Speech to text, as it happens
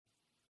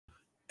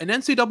An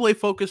NCAA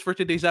focus for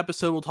today's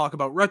episode will talk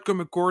about Rutger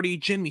McGroarty,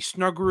 Jimmy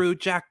Snuggerud,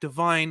 Jack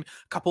Devine,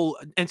 a couple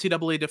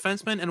NCAA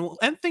defensemen, and we'll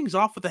end things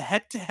off with a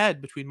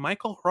head-to-head between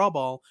Michael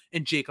Hrabal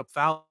and Jacob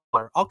Fowler.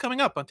 All coming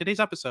up on today's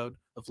episode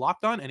of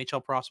Locked On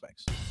NHL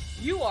Prospects.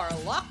 You are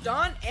Locked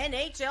On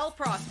NHL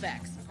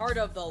Prospects, part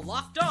of the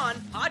Locked On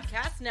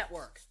Podcast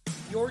Network.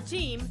 Your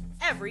team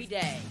every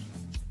day.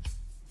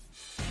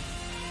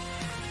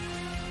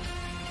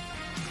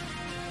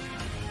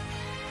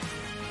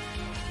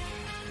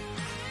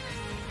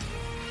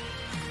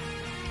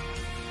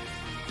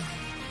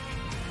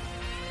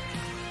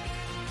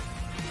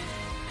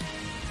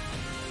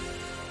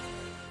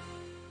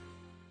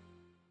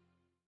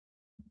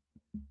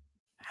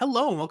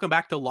 Hello and welcome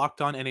back to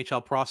Locked On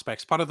NHL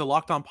Prospects, part of the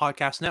Locked On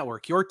Podcast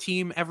Network, your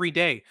team every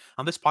day.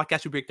 On this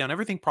podcast, we break down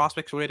everything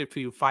prospects related for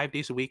you 5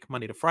 days a week,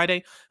 Monday to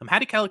Friday. I'm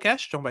Hadi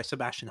Kalikesh, joined by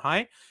Sebastian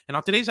High, and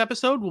on today's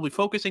episode, we'll be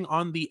focusing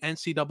on the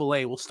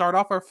NCAA. We'll start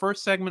off our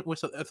first segment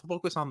with a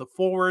focus on the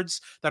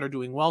forwards that are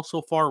doing well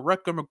so far,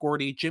 Rutger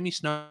McGroarty, Jimmy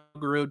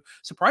Snuggerud.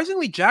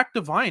 Surprisingly, Jack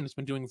Devine has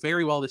been doing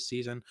very well this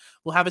season.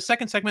 We'll have a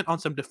second segment on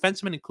some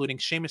defensemen, including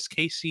Seamus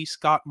Casey,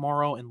 Scott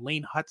Morrow, and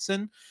Lane Hutson.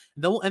 And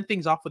then we'll end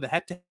things off with a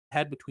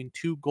head-to-head between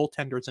two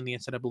goaltenders in the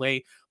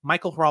NCAA,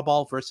 Michael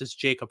Hrabal versus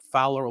Jacob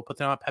Fowler. We'll put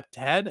them up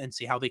head-to-head and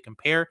see how they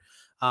compare.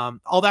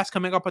 All that's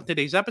coming up on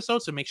today's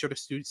episode, so make sure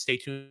to stay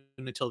tuned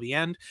until the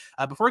end.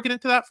 Before we get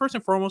into that, first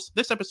and foremost,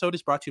 this episode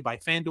is brought to you by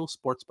FanDuel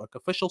Sportsbook,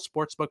 official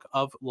sportsbook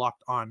of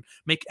Locked On.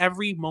 Make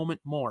every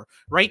moment more.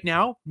 Right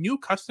now, new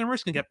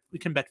customers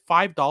can bet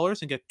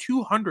 $5 and get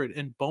 $200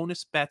 in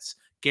bonus bets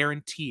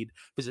guaranteed.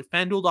 Visit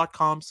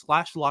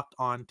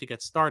FanDuel.com/LockedOn to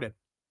get started.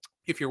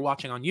 If you're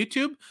watching on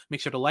YouTube,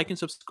 make sure to like and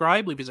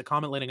subscribe. Leave us a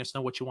comment letting us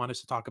know what you want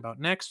us to talk about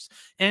next.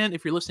 And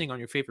if you're listening on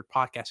your favorite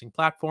podcasting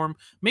platform,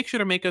 make sure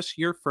to make us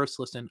your first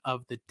listen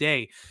of the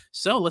day.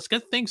 So let's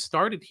get things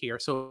started here.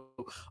 So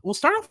we'll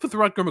start off with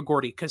Rutger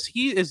McGroarty because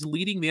he is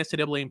leading the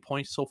NCAA in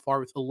points so far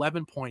with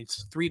 11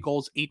 points, 3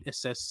 goals, 8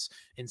 assists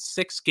in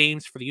 6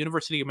 games for the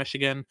University of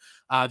Michigan.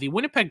 The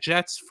Winnipeg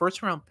Jets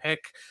first round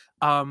pick.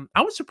 I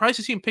was surprised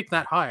to see him pick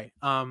that high.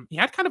 He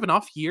had kind of an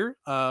off year.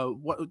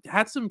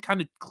 Had some kind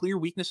of clear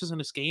weaknesses in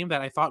his game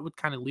that I thought would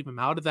kind of leave him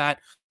out of that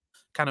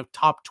kind of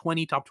top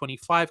 20, top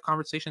 25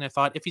 conversation. I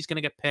thought if he's going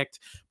to get picked,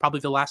 probably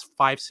the last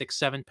 5, 6,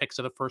 7 picks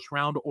of the first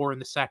round or in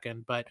the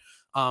second. But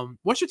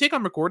what's your take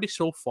on McGroarty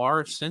so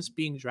far since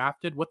being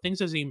drafted? What things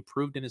has he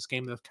improved in his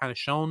game that have kind of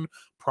shown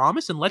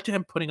promise and led to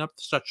him putting up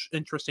such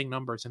interesting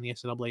numbers in the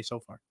NCAA so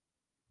far?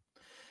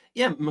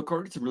 Yeah,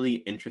 McGroarty's a really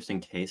interesting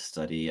case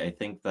study. I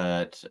think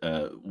that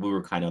we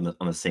were kind of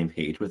on the same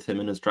page with him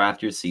in his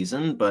draft year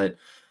season, but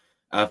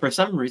for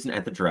some reason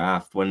at the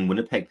draft, when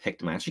Winnipeg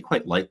picked him, I actually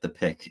quite liked the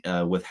pick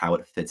with how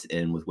it fits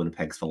in with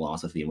Winnipeg's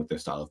philosophy and with their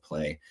style of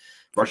play.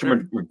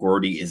 Rutger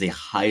McGroarty is a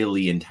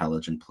highly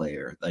intelligent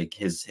player. Like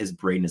his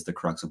brain is the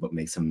crux of what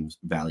makes him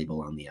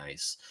valuable on the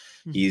ice.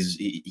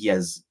 Mm-hmm. He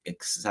has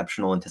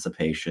exceptional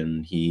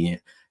anticipation. He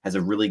has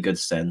a really good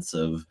sense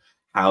of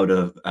how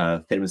to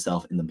fit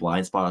himself in the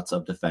blind spots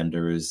of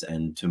defenders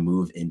and to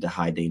move into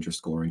high danger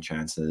scoring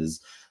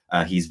chances.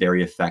 He's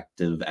very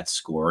effective at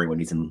scoring when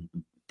he's in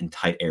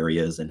tight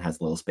areas and has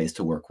a little space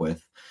to work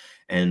with.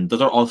 And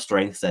those are all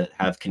strengths that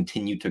have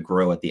continued to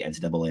grow at the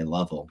NCAA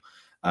level.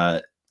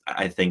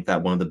 I think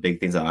that one of the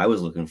big things that I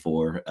was looking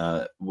for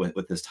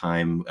with this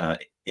time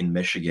in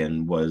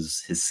Michigan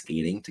was his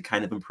skating to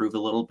kind of improve a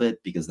little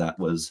bit, because that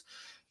was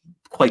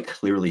quite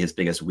clearly his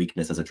biggest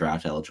weakness as a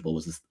draft eligible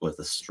was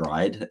the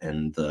stride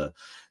and the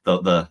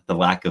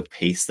lack of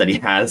pace that he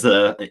has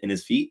in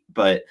his feet.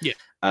 But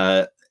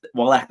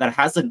while that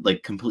hasn't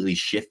like completely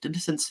shifted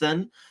since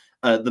then,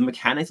 the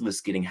mechanics of his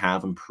skating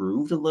have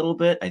improved a little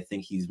bit. I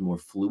think he's more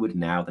fluid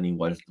now than he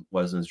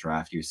was in his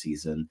draft year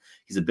season.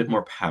 He's a bit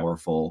more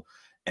powerful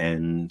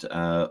and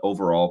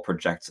overall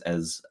projects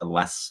as a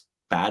less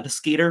bad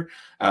skater.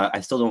 I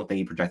still don't think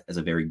he projects as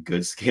a very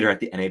good skater at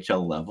the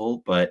NHL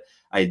level, but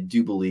I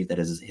do believe that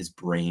his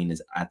brain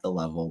is at the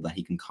level that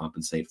he can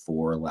compensate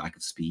for a lack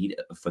of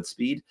foot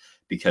speed,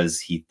 because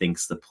he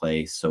thinks the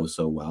play so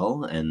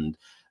well, and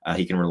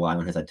he can rely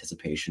on his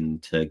anticipation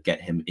to get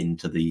him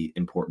into the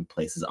important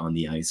places on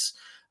the ice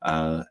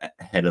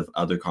ahead of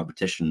other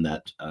competition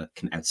that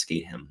can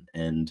outskate him.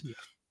 And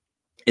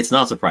it's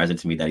not surprising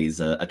to me that he's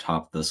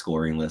atop the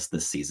scoring list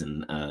this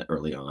season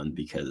early on,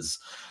 because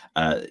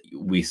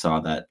we saw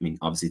that. I mean,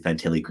 obviously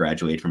Fantilli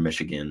graduated from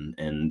Michigan,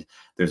 and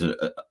there's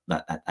a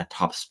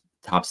top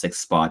 6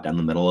 spot down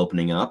the middle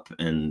opening up,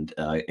 and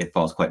it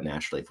falls quite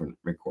naturally for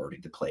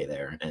McGroarty to play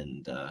there.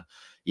 And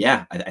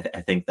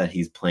I think that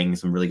he's playing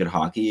some really good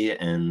hockey,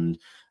 and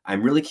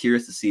I'm really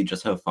curious to see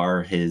just how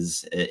far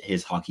his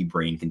hockey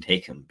brain can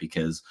take him,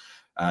 because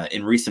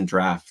in recent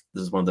draft,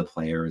 this is one of the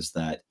players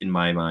that, in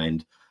my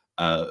mind,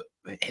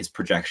 his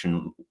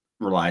projection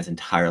relies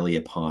entirely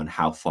upon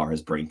how far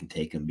his brain can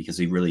take him, because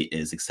he really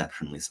is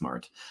exceptionally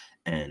smart.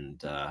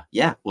 And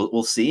yeah,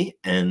 we'll see.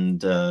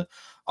 And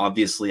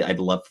obviously, I'd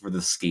love for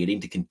the skating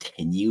to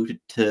continue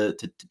to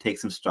take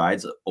some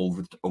strides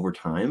over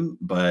time.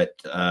 But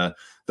the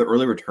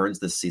early returns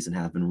this season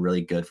have been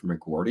really good for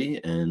McGroarty,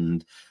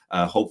 and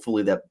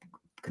hopefully that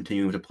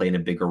continuing to play in a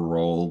bigger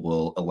role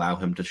will allow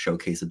him to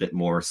showcase a bit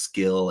more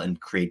skill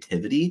and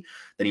creativity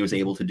than he was Mhm.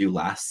 able to do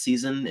last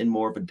season in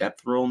more of a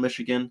depth role in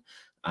Michigan,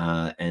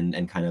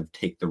 and kind of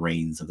take the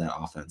reins of that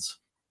offense.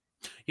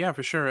 Yeah,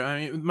 for sure.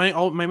 I mean,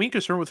 my main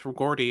concern with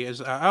Gordy is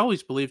I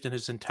always believed in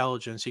his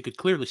intelligence. You could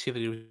clearly see that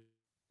he was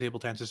able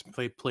to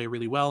anticipate play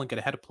really well and get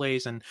ahead of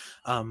plays and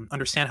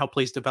understand how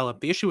plays develop.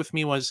 The issue with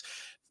me was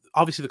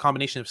obviously the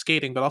combination of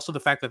skating, but also the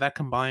fact that that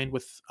combined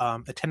with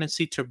a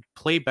tendency to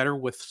play better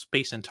with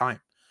space and time.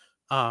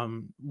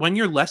 When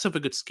you're less of a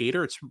good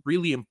skater, it's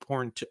really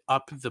important to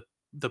up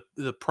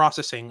the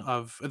processing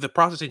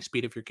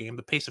speed of your game,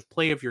 the pace of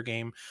play of your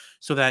game,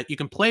 so that you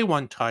can play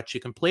one touch,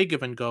 you can play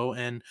give and go,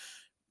 and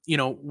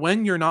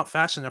when you're not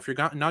fast enough, you're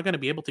not going to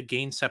be able to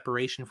gain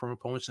separation from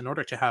opponents in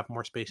order to have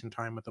more space and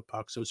time with the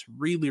puck. So it's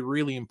really,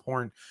 really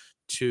important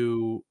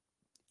to,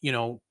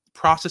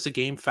 process a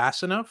game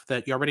fast enough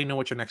that you already know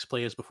what your next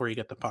play is before you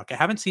get the puck. I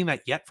haven't seen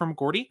that yet from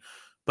Gordy,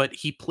 but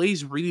he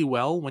plays really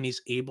well when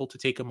he's able to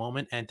take a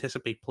moment,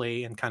 anticipate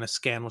play, and kind of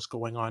scan what's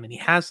going on. And he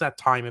has that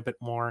time a bit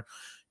more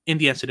in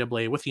the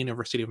NCAA with the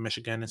University of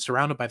Michigan and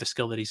surrounded by the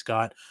skill that he's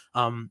got.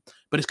 But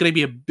it's going to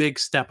be a big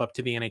step up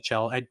to the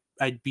NHL.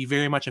 I'd be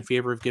very much in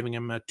favor of giving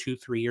him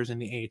 2-3 years in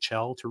the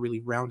AHL to really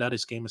round out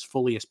his game as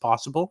fully as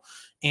possible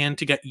and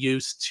to get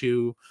used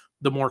to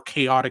the more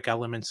chaotic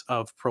elements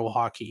of pro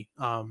hockey.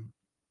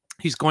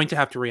 He's going to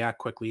have to react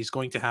quickly. He's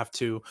going to have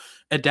to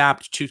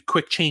adapt to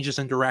quick changes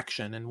in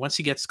direction. And once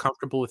he gets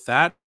comfortable with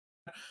that,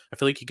 I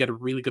feel like you get a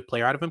really good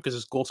player out of him because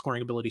his goal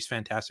scoring ability is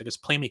fantastic. His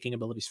playmaking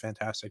ability is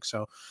fantastic.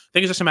 So I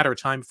think it's just a matter of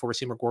time before we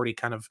see McGroarty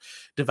kind of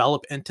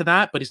develop into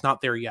that, but he's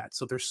not there yet.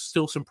 So there's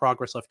still some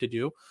progress left to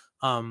do.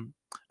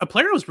 A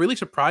player I was really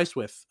surprised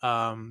with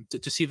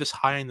to see this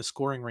high in the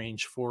scoring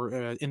range for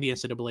in the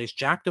NCAA is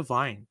Jack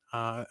Devine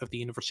of the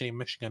University of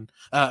Michigan,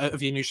 of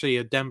the University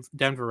of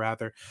Denver,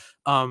 rather.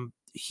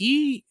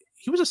 He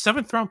was a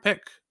seventh round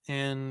pick,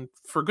 and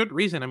for good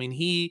reason. I mean,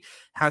 he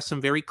has some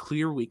very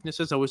clear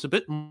weaknesses. I was a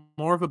bit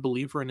more of a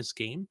believer in his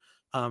game,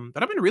 but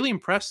I've been really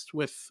impressed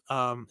with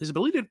his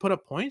ability to put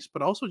up points,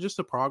 but also just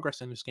the progress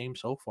in his game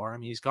so far. I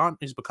mean,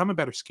 he's become a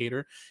better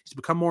skater. He's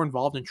become more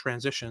involved in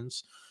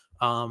transitions.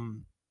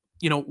 Um,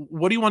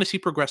 what do you want to see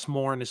progress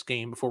more in this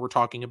game before we're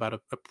talking about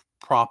a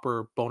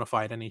proper bona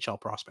fide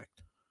NHL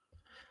prospect?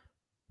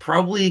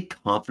 Probably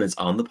confidence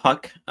on the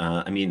puck.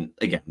 I mean,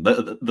 again,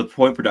 the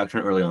point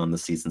production early on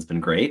this season's been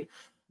great,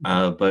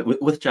 Mhm.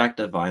 but with Jack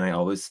Devine, I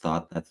always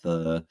thought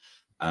that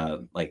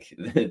like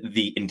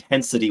the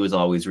intensity was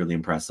always really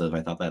impressive.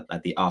 I thought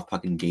that the off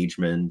puck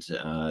engagement,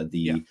 Yeah.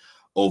 the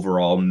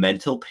overall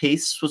mental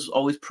pace was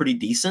always pretty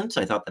decent.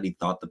 I thought that he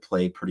thought the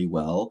play pretty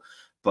well,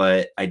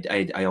 but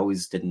I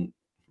always didn't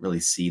really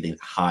see the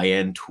high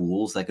end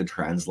tools that could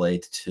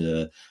translate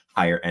to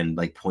higher end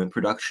like point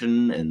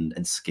production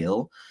and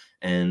skill.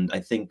 And I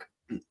think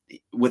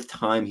with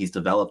time, he's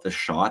developed a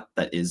shot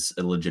that is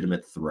a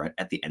legitimate threat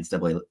at the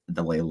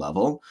NCAA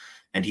level.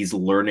 And he's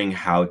learning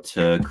how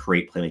to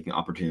create playmaking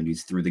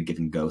opportunities through the give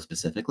and go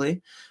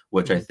specifically,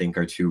 which I Mhm. think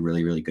are two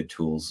really, really good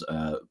tools,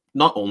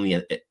 not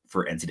only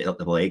for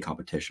NCAA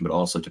competition, but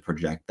also to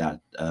project that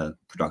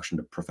production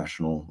to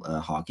professional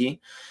hockey.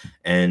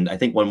 And I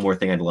think one more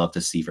thing I'd love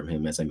to see from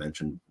him, as I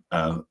mentioned,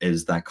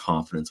 is that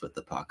confidence with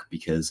the puck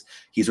because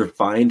he's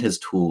refined his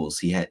tools.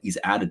 He's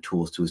added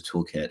tools to his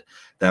toolkit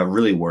that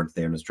really weren't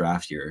there in his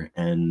draft year,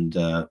 and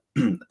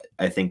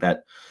I think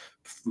that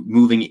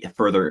moving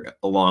further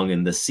along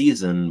in this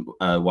season,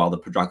 while the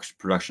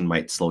production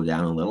might slow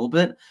down a little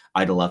bit,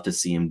 I'd love to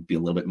see him be a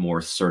little bit more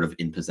assertive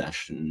in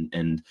possession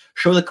and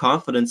show the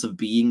confidence of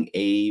being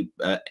an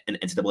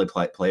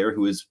NCAA player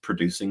who is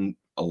producing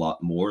a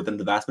lot more than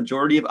the vast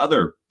majority of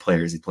other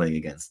players he's playing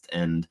against,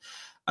 and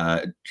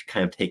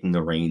kind of taking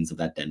the reins of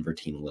that Denver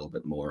team a little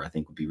bit more. I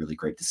think would be really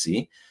great to see.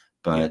 Yeah.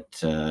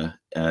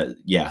 But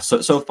yeah,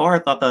 so far I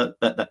thought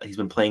that he's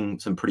been playing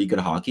some pretty good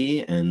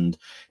hockey, and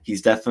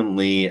he's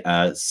definitely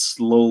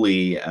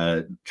slowly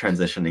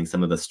transitioning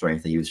some of the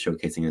strength that he was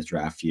showcasing in his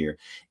draft year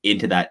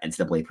into that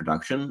NCAA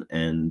production,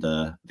 and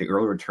the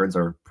early returns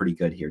are pretty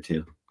good here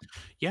too.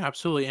 Yeah,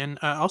 absolutely. And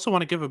I also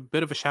want to give a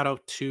bit of a shout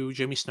out to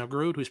Jamie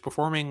Snuggerud, who's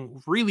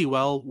performing really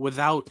well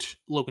without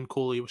Logan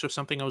Cooley, which was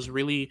something I was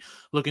really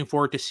looking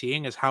forward to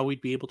seeing as how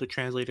we'd be able to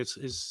translate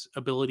his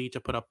ability to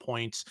put up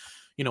points,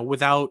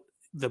 without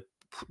the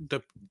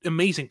the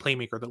amazing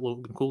playmaker that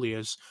Logan Cooley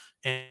is.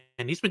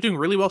 And he's been doing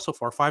really well so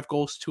far. 5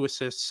 goals, 2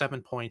 assists,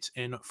 7 points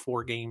in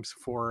 4 games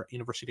for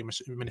University of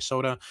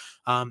Minnesota.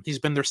 He's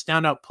been their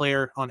standout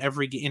player in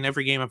every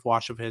game I've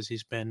watched of his.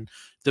 He's been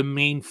the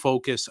main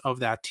focus of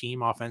that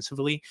team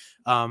offensively.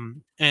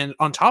 And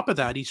on top of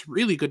that, he's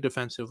really good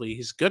defensively.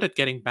 He's good at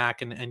getting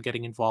back and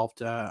getting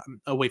involved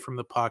away from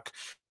the puck.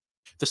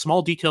 the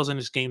small details in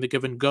his game, the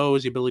give and go,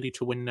 his ability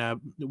to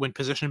win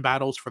position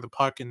battles for the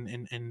puck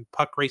and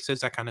puck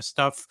races, that kind of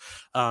stuff.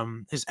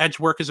 His edge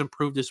work has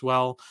improved as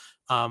well.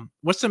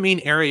 What's the main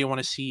area you want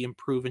to see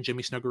improve in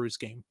Jimmy Snuggerud's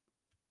game?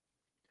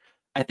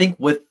 I think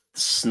with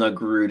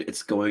Snuggerud,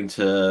 it's going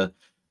to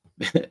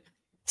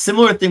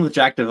similar thing with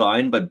Jack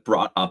Devine, but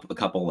brought up a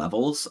couple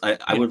levels.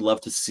 I would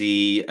love to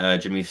see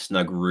Jimmy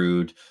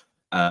Snuggerud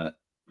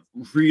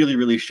really,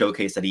 really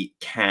showcase that he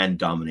can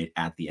dominate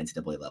at the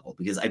NCAA level,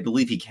 because I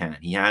believe he can.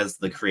 He has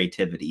the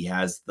creativity, he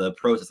has the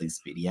processing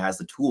speed, he has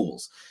the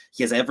tools,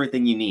 he has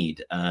everything you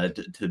need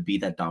to be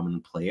that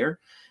dominant player.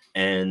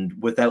 And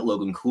without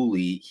Logan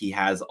Cooley, he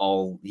has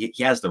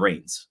the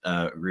reins,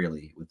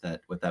 really, with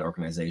that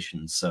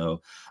organization.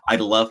 So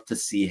I'd love to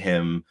see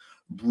him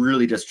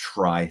really just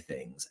try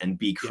things and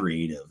be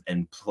creative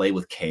and play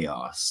with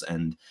chaos.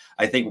 And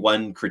I think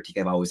one critique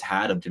I've always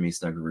had of Jimmy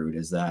Snuggerud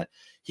is that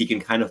he can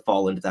kind of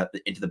fall into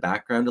the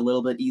background a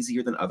little bit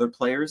easier than other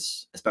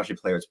players, especially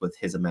players with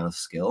his amount of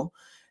skill.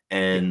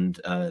 And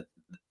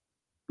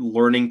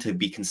learning to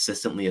be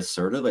consistently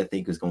assertive, I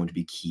think, is going to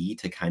be key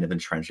to kind of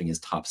entrenching his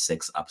top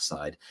 6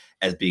 upside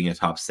as being a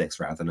top 6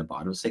 rather than a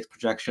bottom 6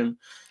 projection.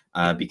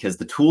 Because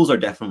the tools are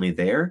definitely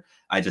there.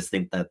 I just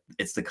think that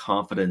it's the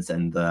confidence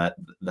and that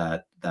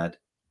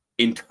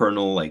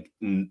internal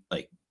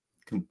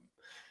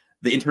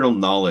the internal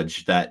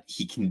knowledge that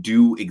he can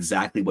do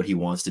exactly what he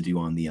wants to do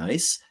on the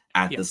ice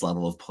at this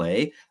level of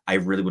play. I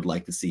really would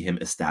like to see him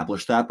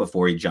establish that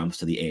before he jumps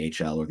to the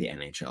AHL or the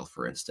NHL,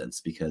 for instance,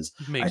 because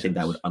I think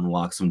that would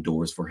unlock some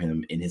doors for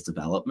him in his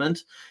development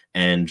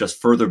and just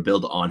further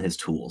build on his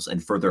tools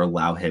and further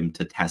allow him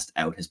to test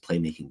out his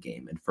playmaking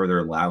game and further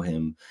allow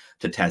him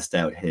to test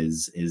out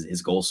his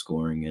goal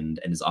scoring and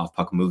his off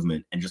puck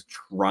movement and just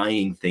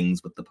trying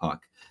things with the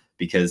puck,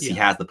 because he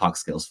has the puck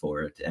skills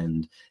for it.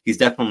 And he's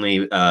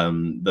definitely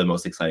the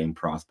most exciting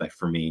prospect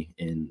for me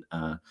in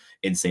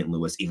St.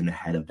 Louis, even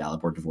ahead of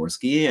Dalibor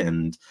Dvorsky.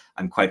 And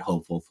I'm quite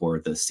hopeful for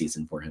this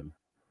season for him.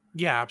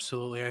 Yeah,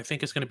 absolutely. I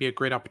think it's going to be a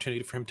great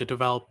opportunity for him to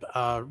develop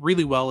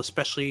really well,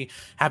 especially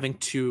having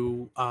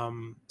to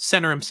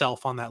center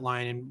himself on that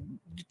line and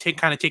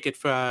take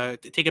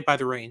it by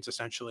the reins,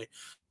 essentially.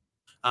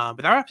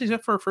 But that wraps it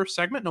up for our first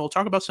segment, and we'll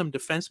talk about some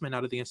defensemen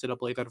out of the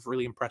NCAA that have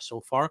really impressed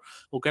so far.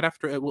 We'll get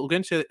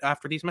into it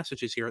after these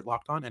messages here at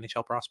Locked On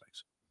NHL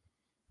Prospects.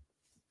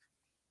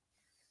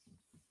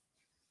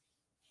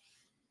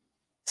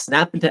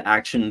 Snap into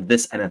action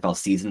this NFL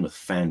season with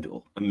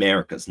FanDuel,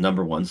 America's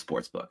 #1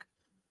 sportsbook.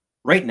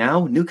 Right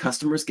now, new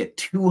customers get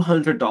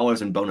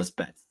 $200 in bonus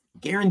bets,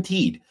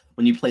 guaranteed,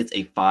 when you place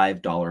a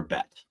 $5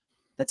 bet.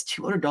 That's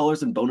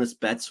 $200 in bonus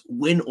bets,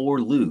 win or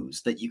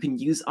lose, that you can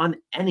use on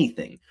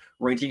anything,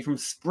 ranging from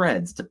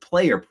spreads to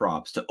player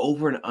props to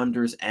over and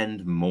unders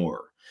and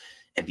more.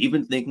 If you've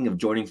been thinking of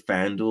joining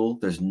FanDuel,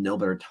 there's no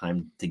better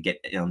time to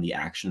get in on the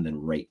action than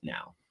right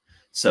now.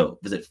 So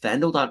visit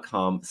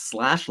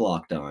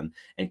FanDuel.com/lockedon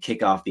and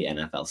kick off the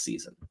NFL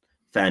season.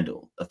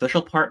 FanDuel,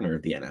 official partner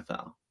of the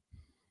NFL.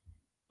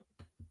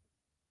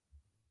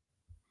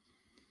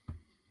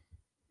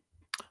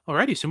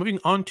 Alrighty, so moving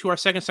on to our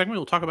second segment,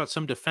 we'll talk about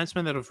some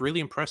defensemen that have really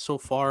impressed so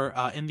far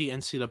in the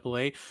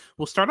NCAA.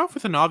 We'll start off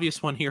with an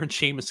obvious one here in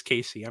Seamus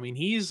Casey. I mean,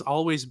 he's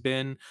always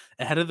been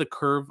ahead of the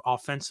curve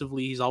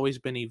offensively. He's always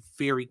been a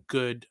very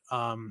good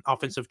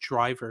offensive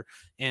driver,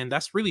 and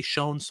that's really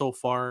shown so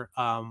far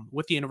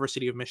with the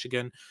University of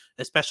Michigan,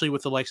 especially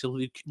with the likes of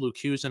Luke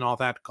Hughes and all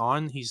that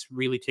gone. He's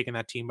really taken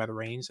that team by the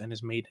reins and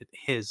has made it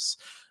his.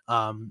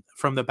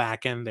 From the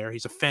back end there.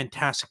 He's a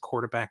fantastic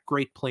quarterback,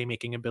 great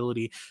playmaking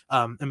ability,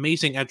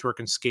 amazing edge work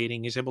and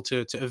skating. He's able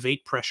to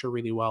evade pressure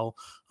really well.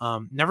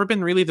 Never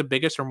been really the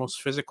biggest or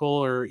most physical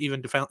or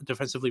even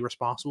defensively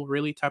responsible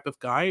really type of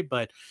guy,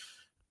 but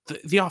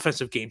the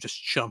offensive game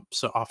just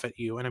jumps off at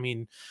you. And I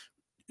mean,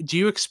 do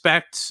you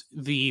expect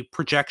the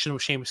projection of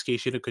Seamus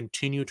Casey to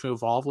continue to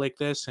evolve like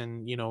this?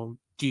 And,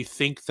 do you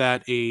think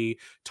that a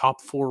top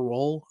 4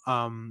 role,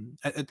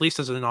 at least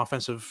as an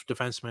offensive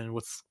defenseman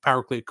with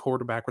power play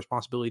quarterback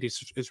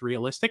responsibilities, is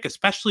realistic,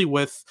 especially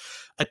with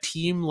a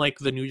team like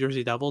the New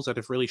Jersey Devils that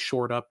have really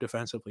shored up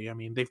defensively? I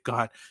mean, they've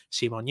got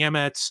Simon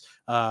Nemec,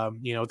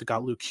 they've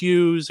got Luke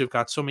Hughes, they've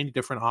got so many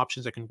different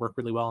options that can work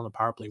really well on the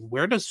power play.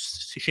 Where does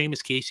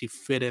Seamus Casey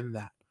fit in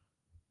that?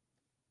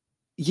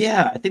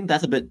 Yeah, I think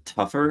that's a bit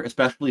tougher,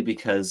 especially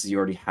because you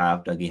already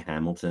have Dougie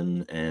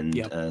Hamilton and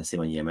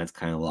Simon Nemec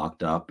kind of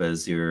locked up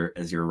as your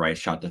right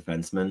shot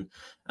defenseman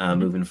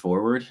moving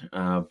forward.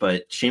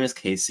 But Seamus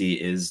Casey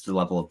is the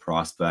level of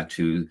prospect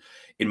who,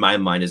 in my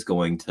mind, is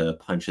going to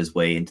punch his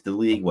way into the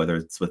league, whether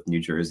it's with New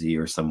Jersey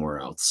or somewhere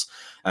else.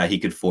 He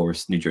could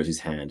force New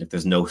Jersey's hand. If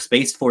there's no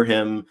space for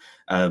him,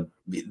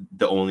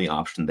 the only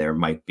option there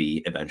might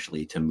be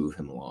eventually to move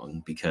him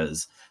along,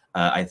 because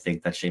I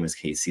think that Seamus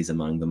Casey is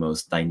among the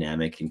most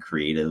dynamic and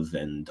creative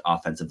and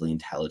offensively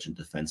intelligent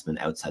defensemen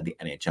outside the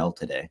NHL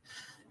today.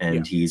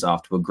 And he's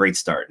off to a great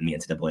start in the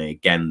NCAA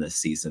again this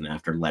season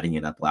after letting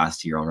it up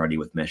last year already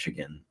with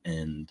Michigan.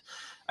 And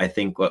I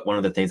think one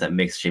of the things that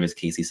makes Seamus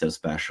Casey so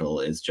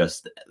special is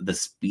just the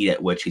speed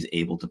at which he's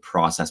able to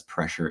process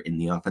pressure in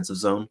the offensive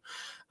zone.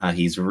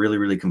 He's really,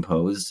 really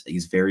composed.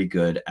 He's very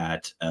good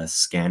at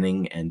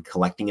scanning and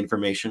collecting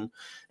information,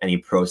 and he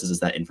processes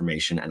that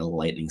information at a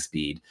lightning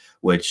speed,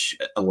 which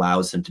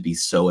allows him to be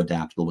so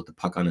adaptable with the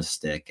puck on his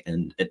stick,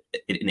 and it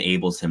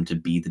enables him to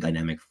be the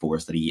dynamic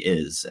force that he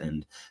is,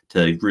 and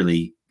to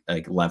really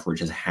like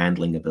leverage his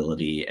handling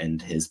ability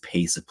and his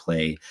pace of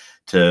play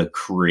to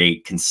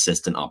create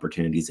consistent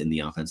opportunities in the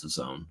offensive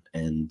zone.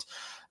 And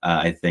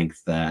I think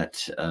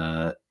that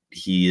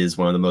he is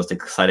one of the most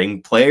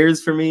exciting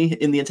players for me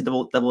in the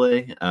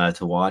NCAA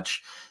to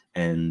watch.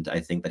 And I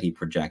think that he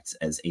projects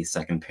as a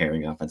second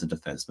pairing offensive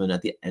defenseman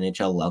at the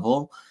NHL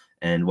level.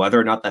 And whether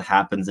or not that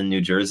happens in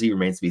New Jersey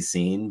remains to be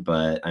seen,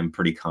 but I'm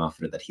pretty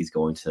confident that he's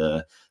going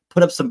to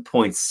put up some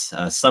points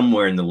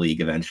somewhere in the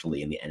league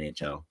eventually in the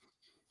NHL.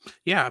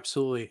 Yeah,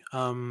 absolutely.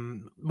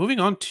 Moving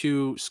on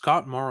to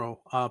Scott Morrow,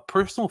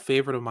 personal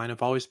favorite of mine.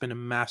 I've always been a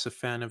massive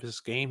fan of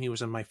his game. He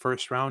was in my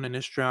first round in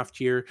his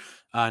draft year,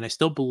 and I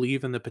still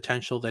believe in the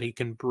potential that he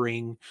can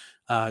bring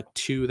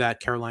to that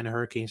Carolina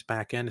Hurricanes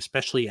back end,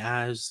 especially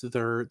as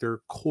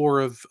their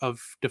core of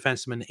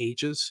defensemen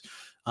ages.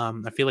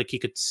 I feel like he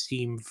could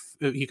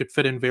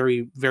fit in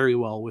very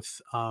well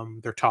with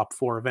their top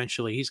four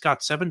eventually. He's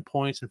got 7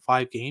 points in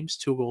 5 games,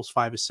 2 goals,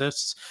 5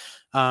 assists.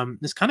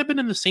 It's kind of been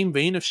in the same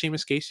vein of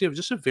Seamus Casey, of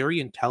just a very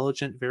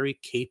intelligent, very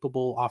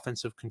capable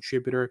offensive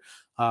contributor.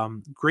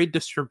 Great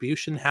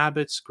distribution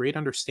habits, great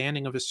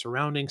understanding of his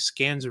surroundings,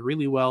 scans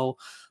really well.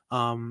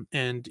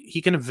 And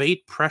he can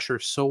evade pressure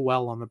so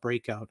well on the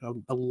breakout.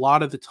 A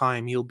lot of the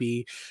time, he'll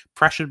be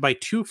pressured by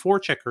 2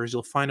 forecheckers.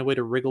 He'll find a way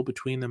to wriggle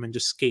between them and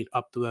just skate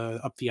up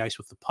the ice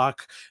with the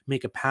puck,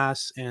 make a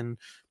pass, and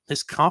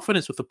his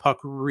confidence with the puck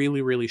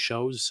really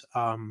shows.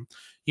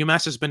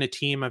 UMass has been a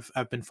team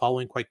I've been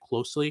following quite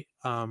closely.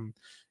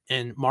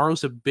 And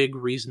Morrow's a big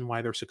reason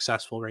why they're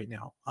successful right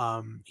now.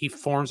 He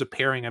forms a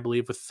pairing, I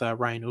believe, with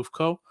Ryan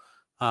Ufko,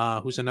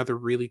 who's another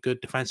really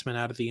good defenseman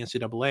out of the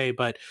NCAA.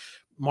 But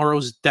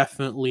Morrow's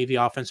definitely the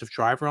offensive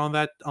driver on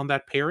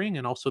that pairing,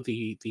 and also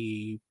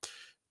the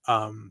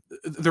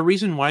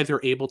reason why they're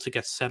able to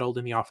get settled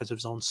in the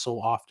offensive zone so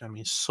often. I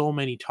mean, so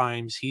many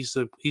times he's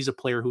a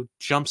player who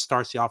jump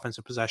starts the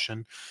offensive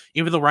possession.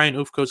 Even though Ryan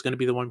Ufko is going to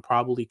be the one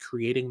probably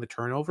creating the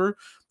turnover,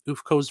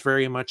 Ufko's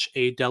very much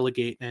a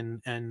delegate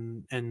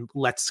and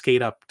let's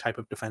skate up type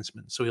of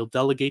defenseman. So he'll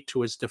delegate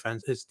to his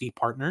D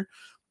partner,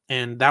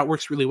 and that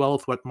works really well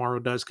with what Morrow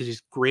does, because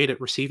he's great at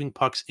receiving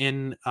pucks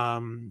in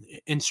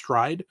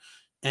stride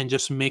and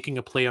just making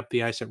a play up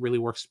the ice that really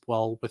works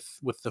well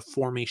with the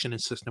formation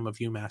and system of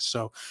UMass.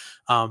 So,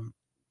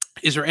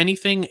 is there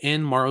anything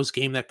in Morrow's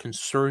game that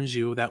concerns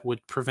you that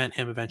would prevent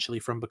him eventually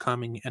from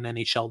becoming an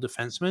NHL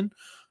defenseman?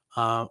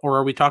 Or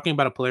are we talking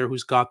about a player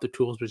who's got the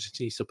tools but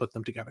just needs to put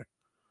them together?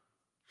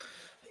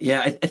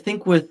 Yeah, I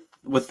think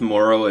with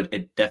Morrow,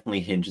 it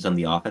definitely hinges on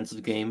the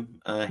offensive game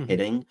Mhm.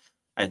 hitting.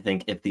 I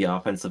think if the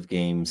offensive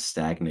game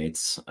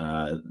stagnates,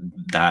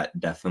 that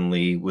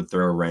definitely would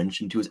throw a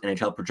wrench into his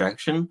NHL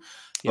projection.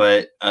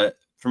 Yeah. But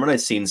from what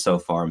I've seen so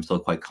far, I'm still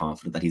quite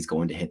confident that he's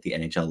going to hit the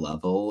NHL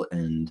level,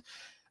 and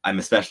I'm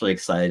especially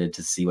excited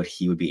to see what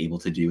he would be able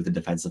to do with a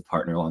defensive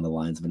partner along the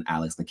lines of an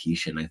Alex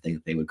Nikishin. I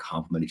think they would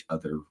complement each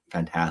other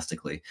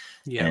fantastically.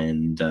 Yeah.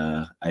 And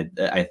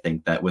I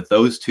think that with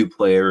those two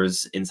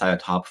players inside a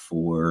top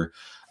four,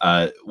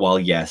 while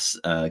yes,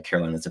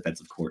 Carolina's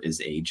defensive core is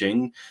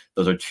aging,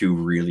 those are two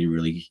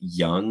really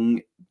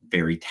young,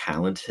 very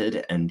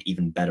talented, and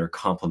even better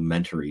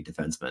complementary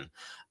defensemen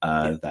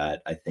Yeah.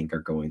 that I think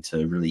are going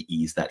to really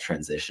ease that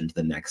transition to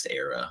the next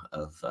era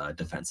of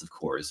defensive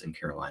cores in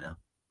Carolina.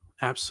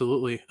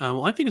 Absolutely.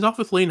 Well, I think it's off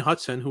with Lane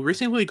Hutson, who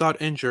recently got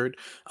injured.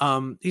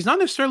 He's not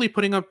necessarily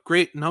putting up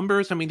great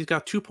numbers. I mean, he's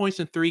got 2 points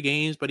in 3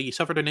 games, but he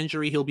suffered an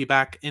injury. He'll be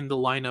back in the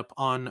lineup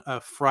on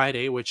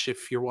Friday, which,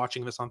 if you're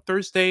watching this on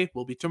Thursday,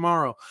 will be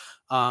tomorrow.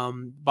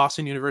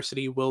 Boston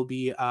University will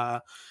be,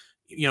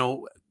 you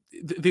know,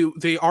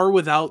 they are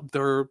without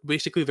their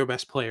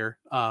best player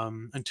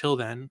until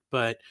then,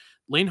 but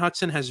Lane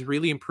Hutson has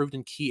really improved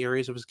in key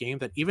areas of his game,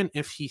 that even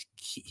if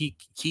he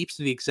keeps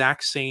the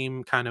exact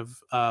same kind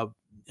of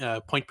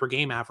point per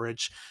game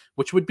average,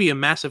 which would be a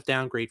massive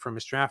downgrade from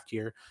his draft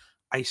year,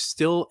 I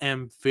still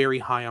am very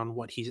high on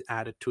what he's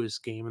added to his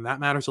game, and that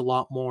matters a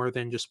lot more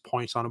than just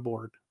points on a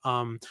board.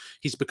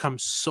 He's become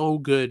so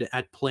good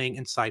at playing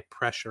inside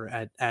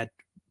pressure, at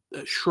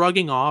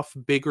shrugging off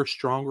bigger,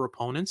 stronger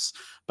opponents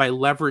by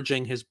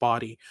leveraging his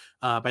body,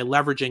 by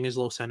leveraging his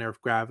low center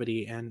of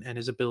gravity and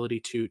his ability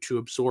to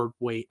absorb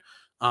weight.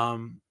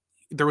 Um,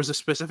 there was a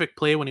specific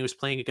play when he was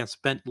playing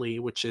against Bentley,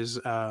 which is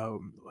it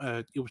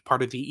was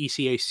part of the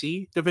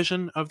ECAC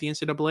division of the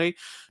NCAA,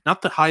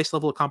 not the highest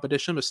level of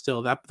competition, but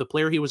still, that the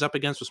player he was up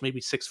against was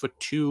maybe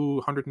 6'2",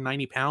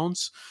 190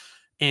 pounds,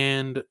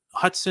 and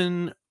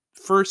Hudson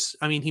first,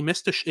 I mean, he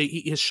missed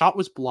his shot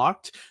was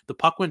blocked. The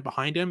puck went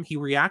behind him. He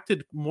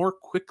reacted more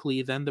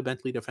quickly than the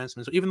Bentley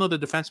defenseman. So even though the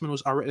defenseman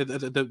was already,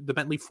 the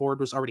Bentley forward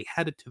was already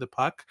headed to the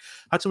puck,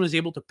 Hutson was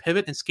able to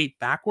pivot and skate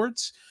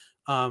backwards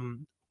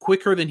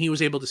quicker than he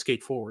was able to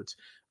skate forwards.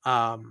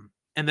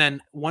 And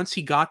then once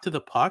he got to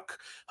the puck,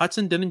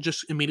 Hutson didn't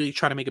just immediately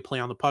try to make a play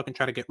on the puck and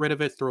try to get rid of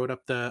it, throw it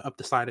up the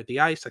side of the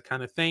ice, that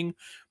kind of thing.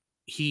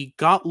 He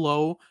got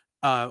low,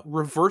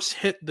 reverse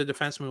hit the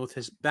defenseman with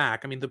his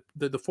back. I mean,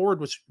 the forward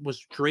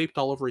was draped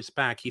all over his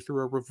back. He threw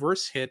a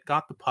reverse hit,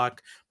 got the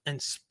puck,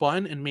 and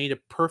spun and made a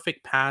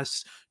perfect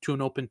pass to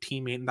an open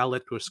teammate, and that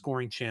led to a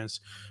scoring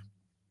chance.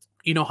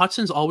 You know,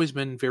 Hudson's always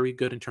been very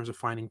good in terms of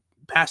finding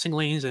passing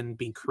lanes and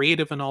being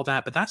creative and all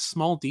that, but that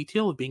small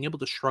detail of being able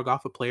to shrug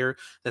off a player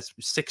that's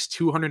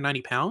 6'2",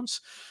 190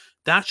 pounds,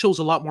 that shows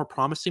a lot more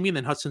promise to me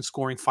than Hutson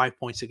scoring 5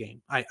 points a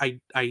game.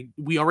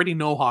 We already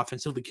know how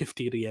offensively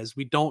gifted he is.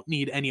 We don't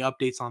need any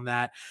updates on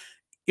that.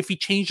 If he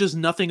changes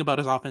nothing about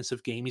his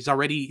offensive game, he's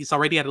already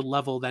at a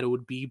level that it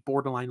would be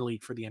borderline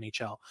elite for the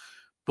NHL.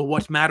 But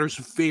what matters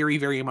very,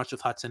 very much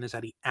with Hutson is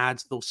that he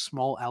adds those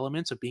small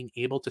elements of being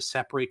able to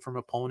separate from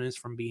opponents,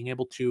 from being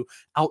able to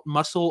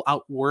outmuscle,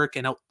 outwork,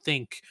 and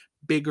outthink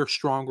bigger,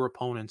 stronger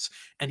opponents.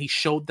 And he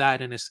showed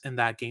that in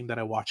that game that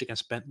I watched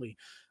against Bentley.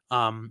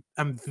 I'm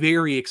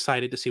very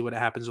excited to see what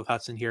happens with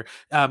Hutson here.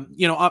 What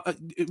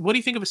do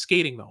you think of his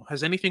skating, though?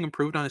 Has anything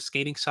improved on his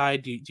skating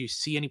side? Do you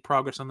see any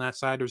progress on that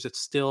side, or is it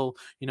still,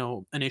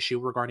 an issue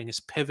regarding his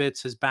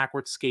pivots, his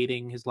backward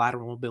skating, his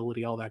lateral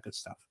mobility, all that good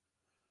stuff?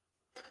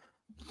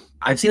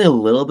 I've seen a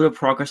little bit of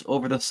progress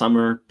over the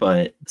summer,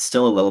 but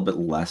still a little bit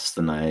less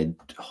than I'd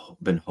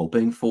been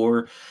hoping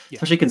for,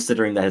 especially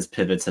considering that his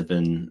pivots have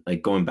been,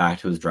 like, going back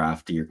to his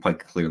draft year, quite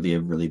clearly a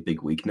really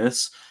big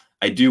weakness.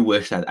 I do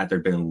wish that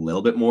there'd been a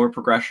little bit more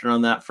progression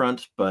on that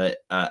front, but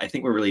I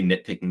think we're really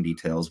nitpicking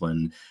details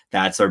when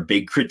that's our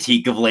big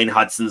critique of Lane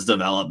Hutson's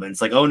development.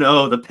 It's like, oh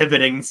no, the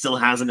pivoting still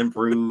hasn't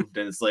improved.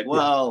 And it's like,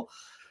 well,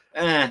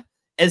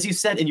 as you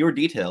said in your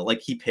detail, like,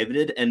 he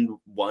pivoted and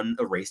won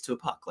a race to a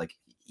puck. Like,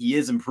 he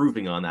is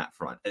improving on that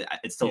front.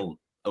 It's still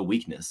a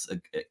weakness,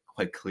 a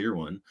quite clear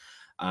one.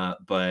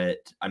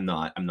 But I'm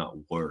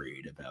not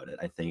worried about it.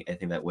 I think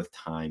that with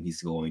time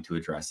he's going to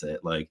address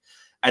it. Like,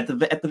 at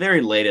the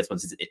very latest,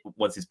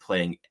 once he's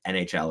playing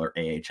NHL or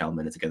AHL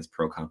minutes against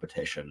pro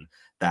competition,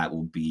 that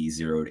will be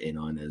zeroed in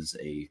on as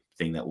a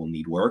thing that will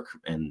need work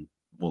and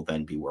will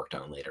then be worked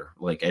on later.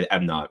 Like,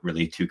 I'm not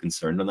really too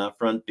concerned on that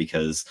front,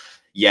 because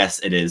yes,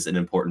 it is an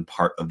important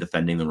part of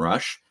defending the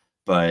rush,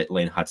 but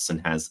Lane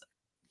Hutson has,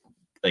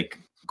 like,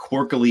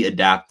 quirkily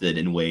adapted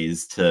in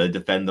ways to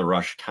defend the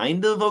rush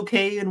kind of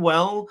okay and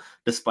well,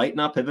 despite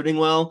not pivoting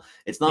well.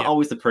 It's not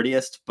always the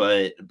prettiest,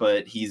 but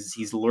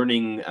he's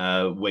learning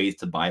ways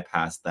to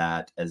bypass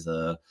that as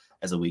a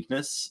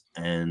weakness,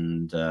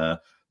 and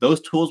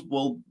those tools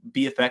will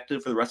be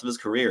effective for the rest of his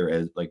career.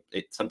 As, like,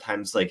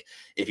 sometimes, like,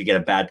 if you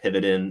get a bad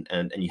pivot in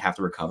and you have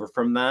to recover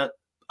from that,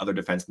 other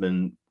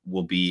defensemen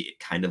will be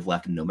kind of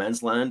left in no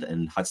man's land,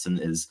 and Hutson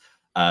is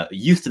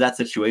used to that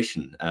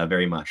situation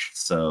very much.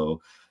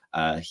 So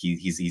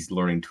he's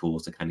learning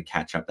tools to kind of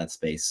catch up that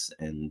space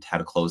and how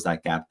to close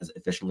that gap as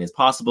efficiently as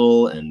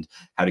possible, and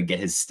how to get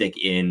his stick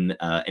in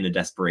a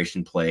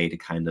desperation play to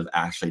kind of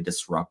actually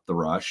disrupt the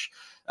rush.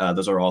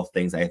 Those are all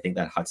things I think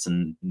that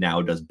Hutson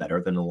now does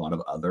better than a lot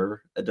of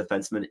other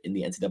defensemen in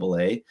the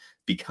NCAA,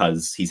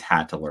 because he's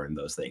had to learn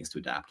those things to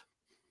adapt.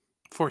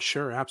 For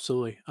sure,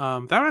 absolutely.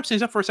 That wraps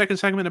things up for a second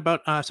segment about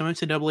some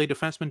NCAA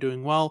defensemen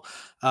doing well.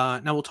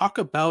 Now we'll talk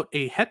about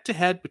a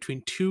head-to-head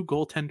between two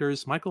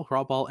goaltenders, Michael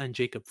Hrabal and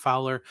Jacob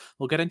Fowler.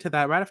 We'll get into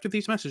that right after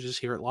these messages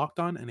here at Locked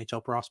On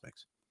NHL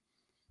Prospects.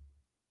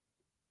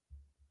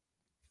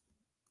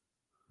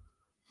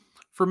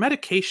 For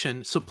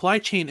medication, supply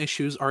chain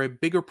issues are a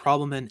bigger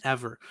problem than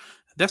ever.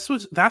 That's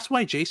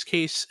why Jace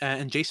Case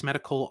and Jace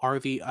Medical are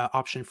the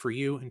option for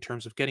you in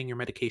terms of getting your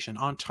medication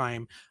on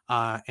time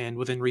and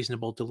within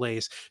reasonable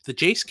delays. The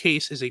Jace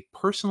Case is a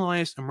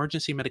personalized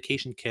emergency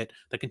medication kit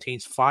that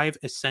contains 5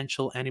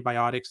 essential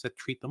antibiotics that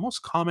treat the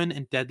most common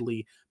and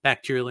deadly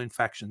bacterial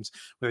infections.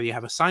 Whether you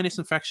have a sinus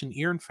infection,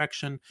 ear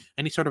infection,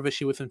 any sort of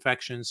issue with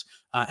infections,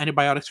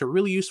 antibiotics are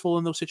really useful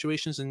in those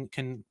situations and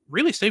can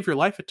really save your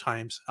life at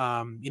times.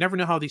 You never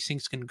know how these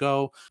things can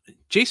go.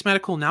 Jace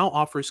Medical now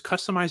offers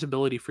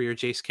customizability for your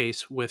Jace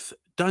Case with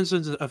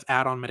dozens of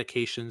add-on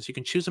medications. You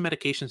can choose the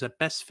medications that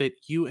best fit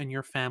you and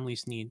your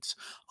family's needs.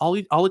 All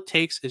it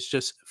takes is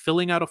just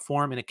filling out a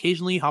form and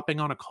occasionally hopping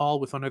on a call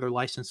with one of their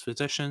licensed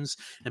physicians.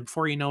 And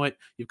before you know it,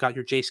 you've got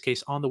your Jace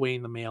Case on the way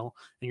in the mail,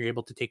 and you're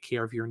able to take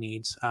care of your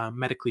needs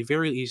medically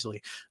very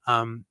easily.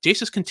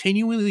 Jace is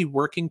continually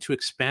working to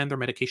expand their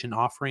medication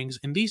offerings.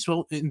 In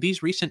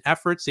these recent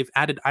efforts, they've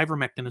added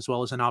ivermectin as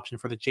well as an option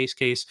for the Jace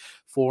Case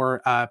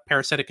for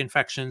parasitic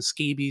infections,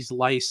 scabies,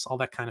 lice, all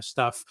that kind of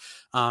stuff.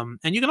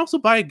 And you can also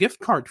buy buy a gift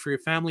card for your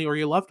family or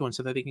your loved one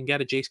so that they can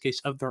get a Jace case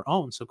of their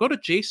own. So go to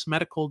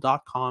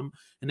jacemedical.com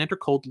and enter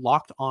code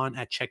locked on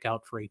at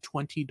checkout for a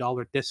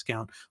 $20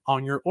 discount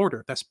on your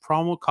order. That's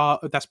promo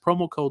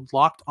code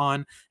locked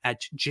on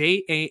at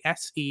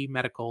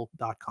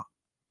jasemedical.com.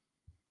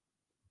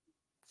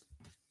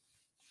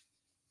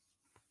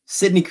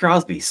 Sidney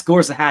Crosby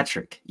scores a hat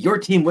trick. Your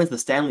team wins the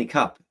Stanley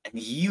Cup,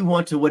 and you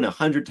want to win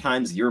 100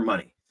 times your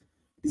money.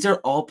 These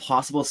are all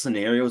possible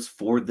scenarios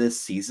for this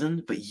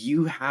season, but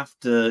you have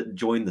to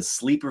join the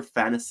Sleeper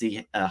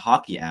Fantasy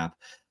Hockey app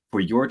for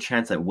your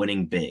chance at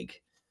winning big.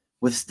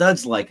 With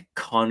studs like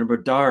Connor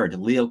Bedard,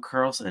 Leo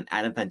Carlson, and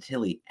Adam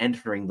Fantilli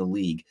entering the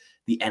league,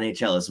 the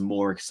NHL is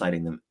more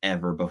exciting than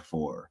ever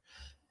before.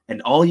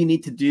 And all you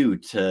need to do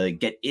to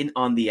get in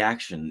on the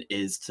action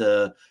is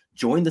to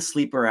join the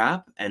Sleeper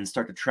app and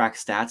start to track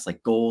stats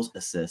like goals,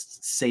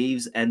 assists,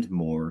 saves, and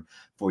more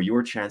for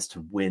your chance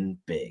to win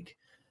big.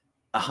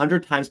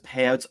 100 times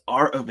payouts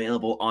are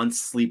available on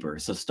Sleeper,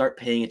 so start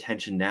paying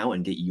attention now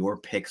and get your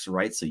picks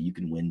right so you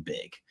can win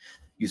big.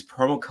 Use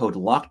promo code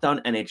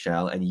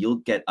LOCKEDONNHL and you'll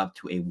get up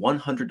to a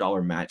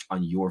 $100 match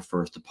on your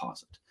first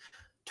deposit.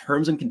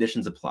 Terms and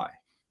conditions apply.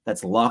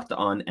 That's Locked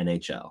On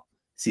NHL.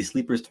 See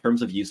Sleeper's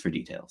terms of use for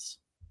details.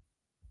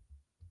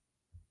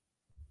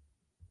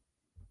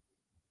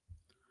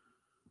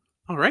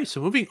 All right,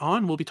 so moving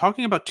on, we'll be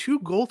talking about two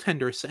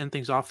goaltenders to end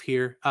things off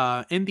here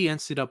in the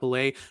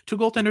NCAA. Two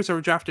goaltenders that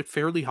were drafted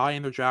fairly high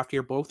in their draft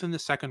year, both in the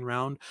second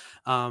round.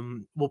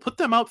 We'll put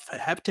them out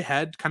head to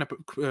head, kind of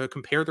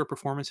compare their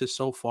performances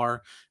so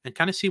far, and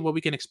kind of see what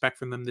we can expect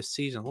from them this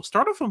season. We'll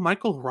start off with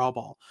Michael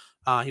Hrabal.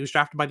 He was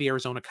drafted by the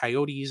Arizona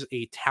Coyotes,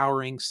 a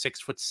towering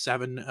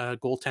 6'7"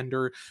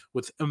 goaltender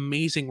with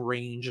amazing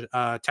range,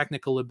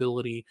 technical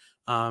ability,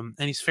 and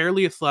he's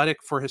fairly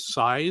athletic for his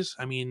size.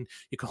 I mean,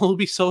 you can only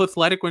be so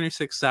athletic when you're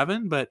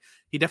 6'7", but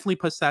he definitely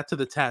puts that to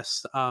the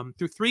test.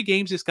 Through 3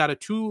 games, he's got a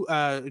two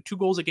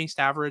goals against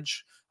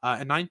average,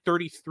 a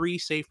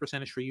 .933 save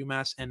percentage for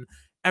UMass, and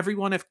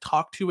everyone I've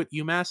talked to at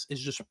UMass is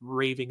just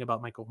raving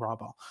about Michael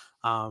Hrabal.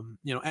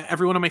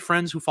 Every one of my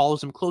friends who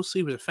follows him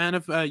closely, who's a fan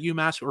of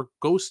UMass or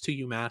goes to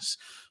UMass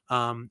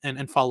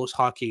and follows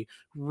hockey,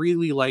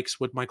 really likes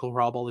what Michael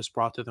Hrabal has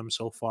brought to them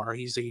so far.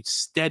 He's a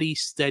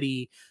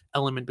steady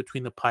element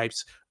between the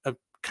pipes, a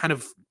kind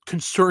of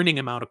concerning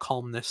amount of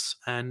calmness,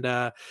 and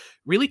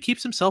really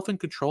keeps himself in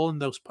control in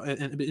those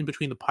in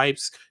between the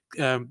pipes.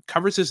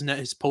 Covers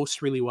his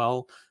posts really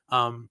well.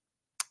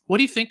 What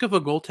do you think of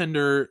a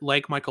goaltender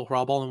like Michael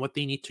Hrabal and what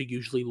they need to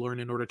usually learn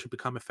in order to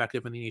become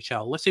effective in the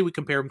NHL? Let's say we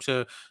compare him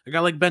to a guy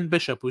like Ben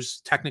Bishop,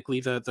 who's technically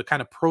the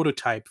kind of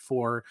prototype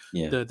for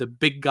the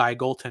big guy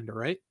goaltender,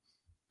 right?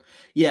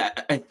 Yeah,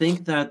 I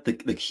think that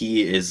the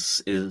key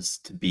is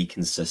to be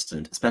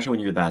consistent, especially when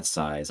you're that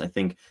size. I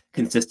think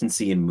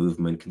consistency in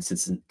movement,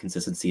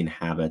 consistency in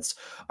habits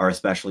are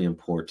especially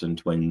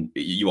important when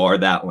you are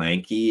that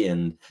lanky,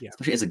 and Yeah.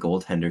 especially as a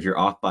goaltender, if you're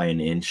off by an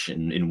inch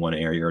in one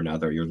area or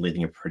another, you're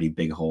leaving a pretty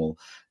big hole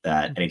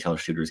that NHL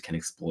shooters can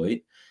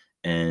exploit.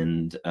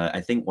 And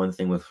I think one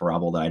thing with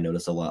Hrabal that I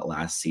noticed a lot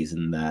last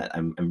season that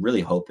I'm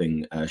really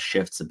hoping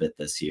shifts a bit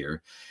this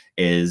year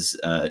is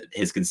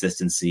his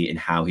consistency in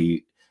how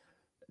he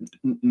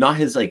not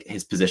his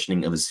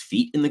positioning of his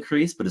feet in the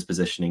crease, but his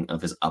positioning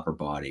of his upper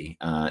body.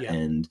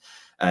 And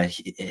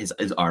his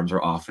arms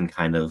are often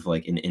kind of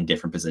like in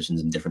different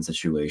positions in different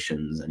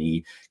situations, and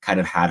he kind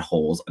of had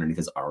holes underneath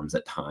his arms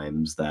at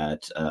times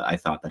that I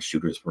thought that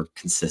shooters were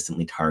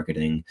consistently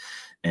targeting.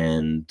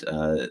 And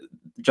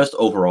just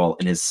overall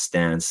in his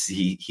stance,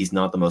 he's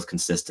not the most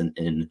consistent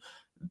in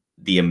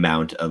the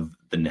amount of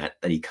the net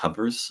that he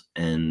covers.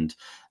 And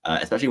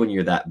especially when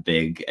you're that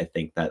big, I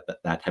think that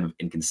type of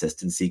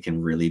inconsistency can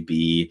really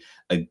be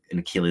an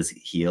Achilles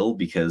heel,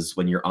 because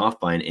when you're off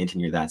by an inch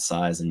and you're that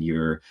size and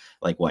you're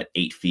like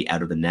 8 feet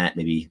out of the net,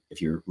 maybe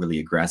if you're really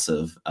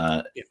aggressive,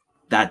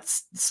 that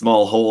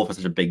small hole for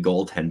such a big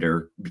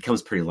goaltender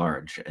becomes pretty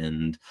large.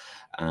 And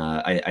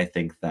I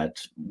think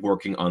that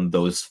working on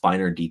those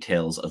finer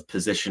details of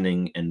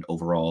positioning and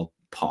overall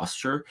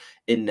posture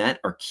in net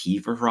are key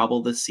for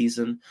Hrabal this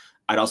season.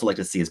 I'd also like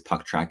to see his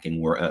puck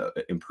tracking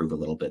improve a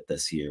little bit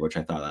this year, which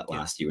I thought that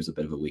last year was a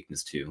bit of a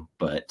weakness too.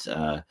 But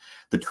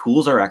the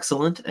tools are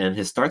excellent, and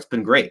his start's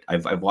been great.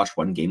 I've watched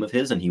one game of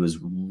his, and he was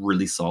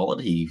really solid.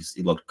 He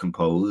looked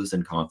composed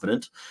and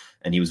confident,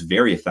 and he was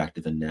very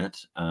effective in net.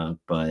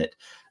 But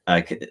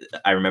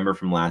I remember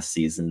from last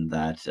season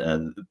that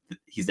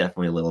he's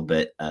definitely a little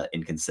bit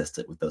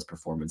inconsistent with those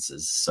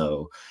performances.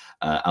 So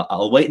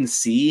I'll wait and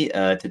see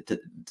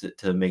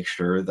to make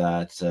sure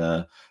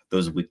that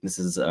those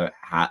weaknesses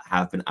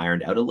have been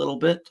ironed out a little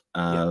bit.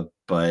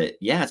 But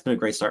yeah, it's been a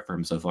great start for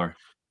him so far.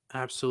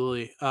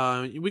 Absolutely.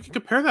 We can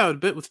compare that a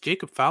bit with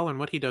Jacob Fowler and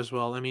what he does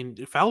well. I mean,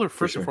 Fowler, For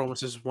first and sure.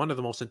 foremost, is one of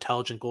the most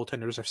intelligent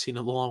goaltenders I've seen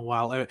in a long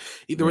while. There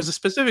Yeah. was a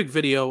specific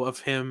video of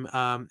him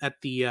at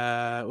the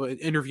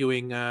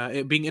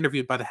being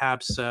interviewed by the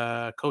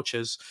Habs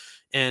coaches,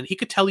 and he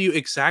could tell you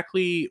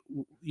exactly,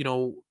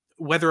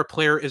 whether a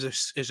player is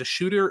a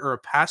shooter or a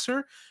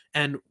passer,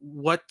 and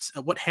what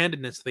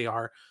handedness they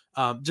are.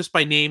 just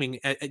by naming.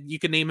 You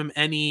can name him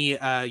any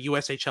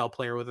USHL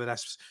player, whether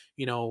that's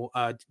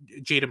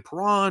Jaden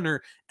Perron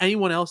or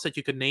anyone else that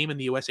you could name in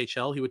the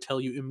USHL. He would tell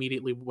you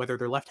immediately whether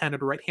they're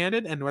left-handed or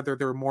right-handed, and whether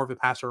they're more of a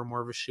passer or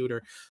more of a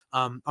shooter.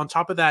 On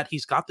top of that,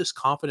 he's got this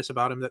confidence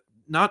about him that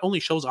not only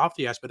shows off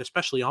the ice, but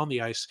especially on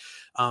the ice.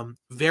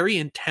 Very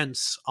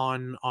intense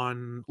on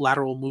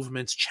lateral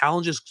movements,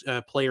 challenges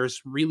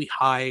players really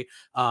high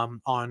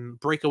on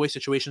breakaway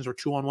situations or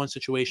 2-on-1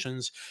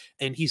 situations,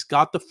 and he's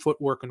got the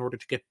footwork in order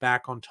to get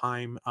back on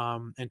time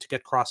and to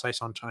get cross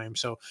ice on time.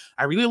 So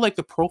I really like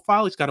the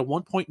profile. He's got a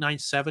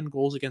 1.97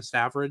 goals against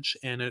average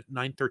and a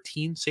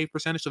 913 save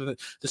percentage. So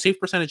the save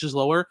percentage is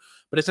lower,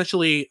 but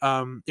essentially,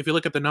 if you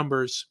look at the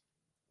numbers,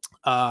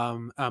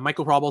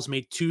 Michael Hrabel's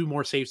made 2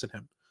 more saves than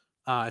him,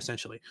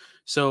 essentially.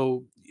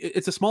 So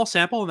it's a small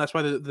sample, and that's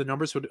why the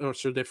numbers are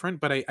so different.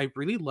 But I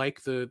really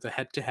like the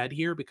head-to-head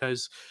here,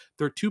 because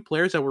there are 2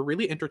 players that were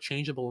really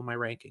interchangeable in my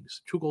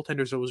rankings. 2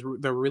 goaltenders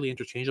that were really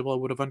interchangeable. I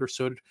would have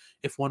understood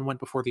if one went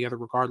before the other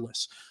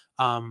regardless.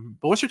 But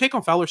what's your take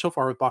on Fowler so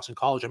far with Boston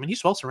College? I mean,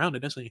 he's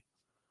well-surrounded, isn't he?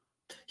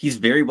 He's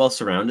very well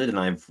surrounded, and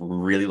I've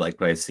really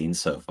liked what I've seen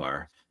so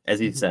far.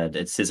 As you Mhm. said,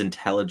 it's his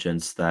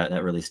intelligence that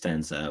really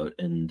stands out.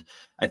 And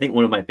I think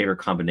one of my favorite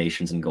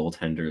combinations in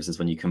goaltenders is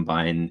when you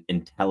combine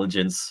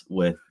intelligence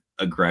with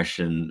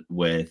aggression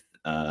with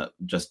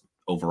just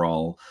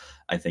overall,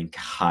 I think,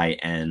 high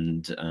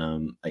end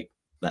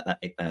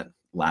that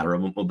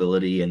lateral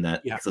mobility and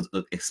that Yeah.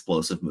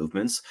 explosive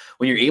movements.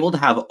 When you're able to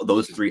have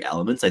those 3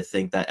 elements, I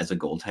think that as a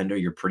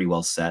goaltender, you're pretty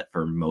well set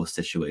for most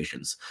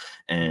situations.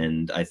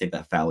 And I think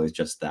that Fowler is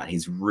just that.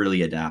 He's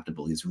really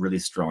adaptable. He's really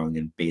strong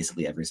in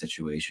basically every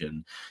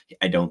situation.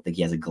 I don't think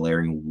he has a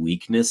glaring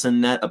weakness in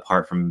net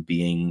apart from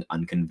being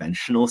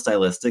unconventional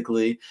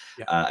stylistically.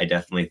 Yeah. I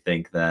definitely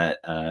think that,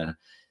 I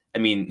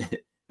mean,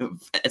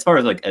 as far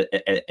as like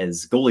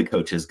as goalie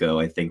coaches go,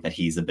 I think that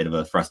he's a bit of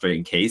a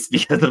frustrating case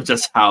because of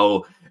just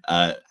how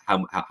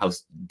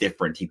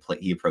different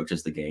he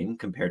approaches the game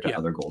compared to Yeah.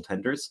 other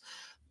goaltenders.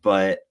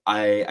 But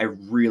I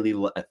really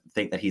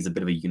think that he's a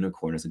bit of a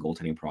unicorn as a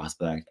goaltending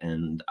prospect,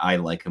 and I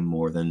like him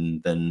more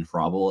than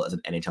Hrabel as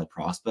an NHL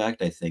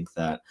prospect. I think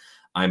that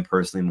I'm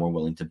personally more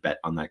willing to bet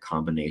on that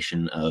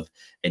combination of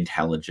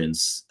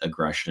intelligence,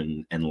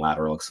 aggression, and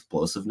lateral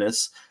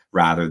explosiveness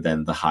rather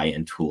than the high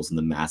end tools and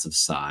the massive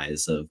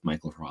size of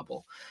Michael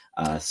Hrabel.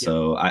 Yeah.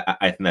 So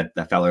I think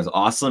that Fowler is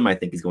awesome. I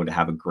think he's going to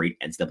have a great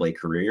NCAA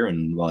career.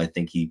 And while I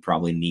think he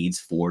probably needs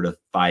 4 to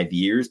 5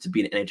 years to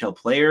be an NHL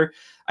player,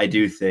 I Mhm.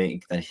 do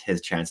think that his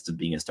chances of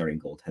being a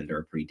starting goaltender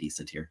are pretty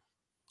decent here.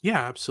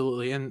 Yeah,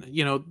 absolutely. And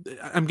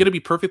I'm gonna be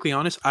perfectly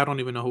honest, I don't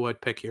even know who I'd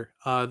pick here.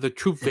 The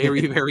 2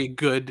 very, very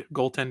good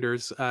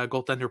goaltenders,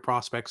 goaltender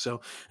prospects.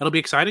 So it'll be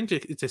exciting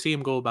to see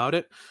him go about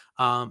it.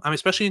 I'm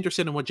especially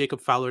interested in what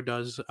Jacob Fowler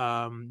does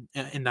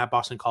in that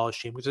Boston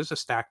College team, because it's a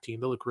stacked team.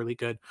 They look really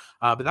good.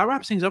 But that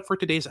wraps things up for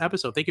today's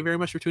episode. Thank you very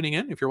much for tuning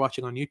in. If you're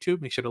watching on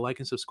YouTube, make sure to like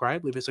and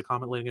subscribe. Leave us a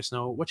comment letting us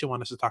know what you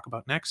want us to talk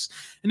about next.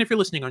 And if you're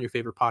listening on your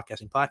favorite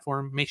podcasting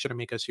platform, make sure to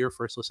make us your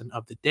first listen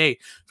of the day.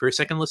 For your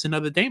second listen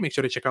of the day, make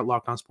sure to check out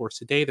Locked On Sports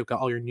Today. They've got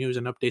all your news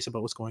and updates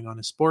about what's going on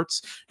in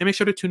sports. And make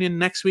sure to tune in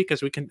next week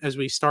as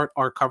we start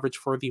our coverage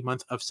for the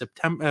month of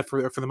September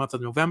for the month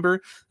of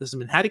November. This has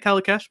been Hattie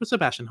Kalakash with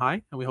Sebastian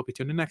High, and we hope you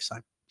tune in next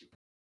time.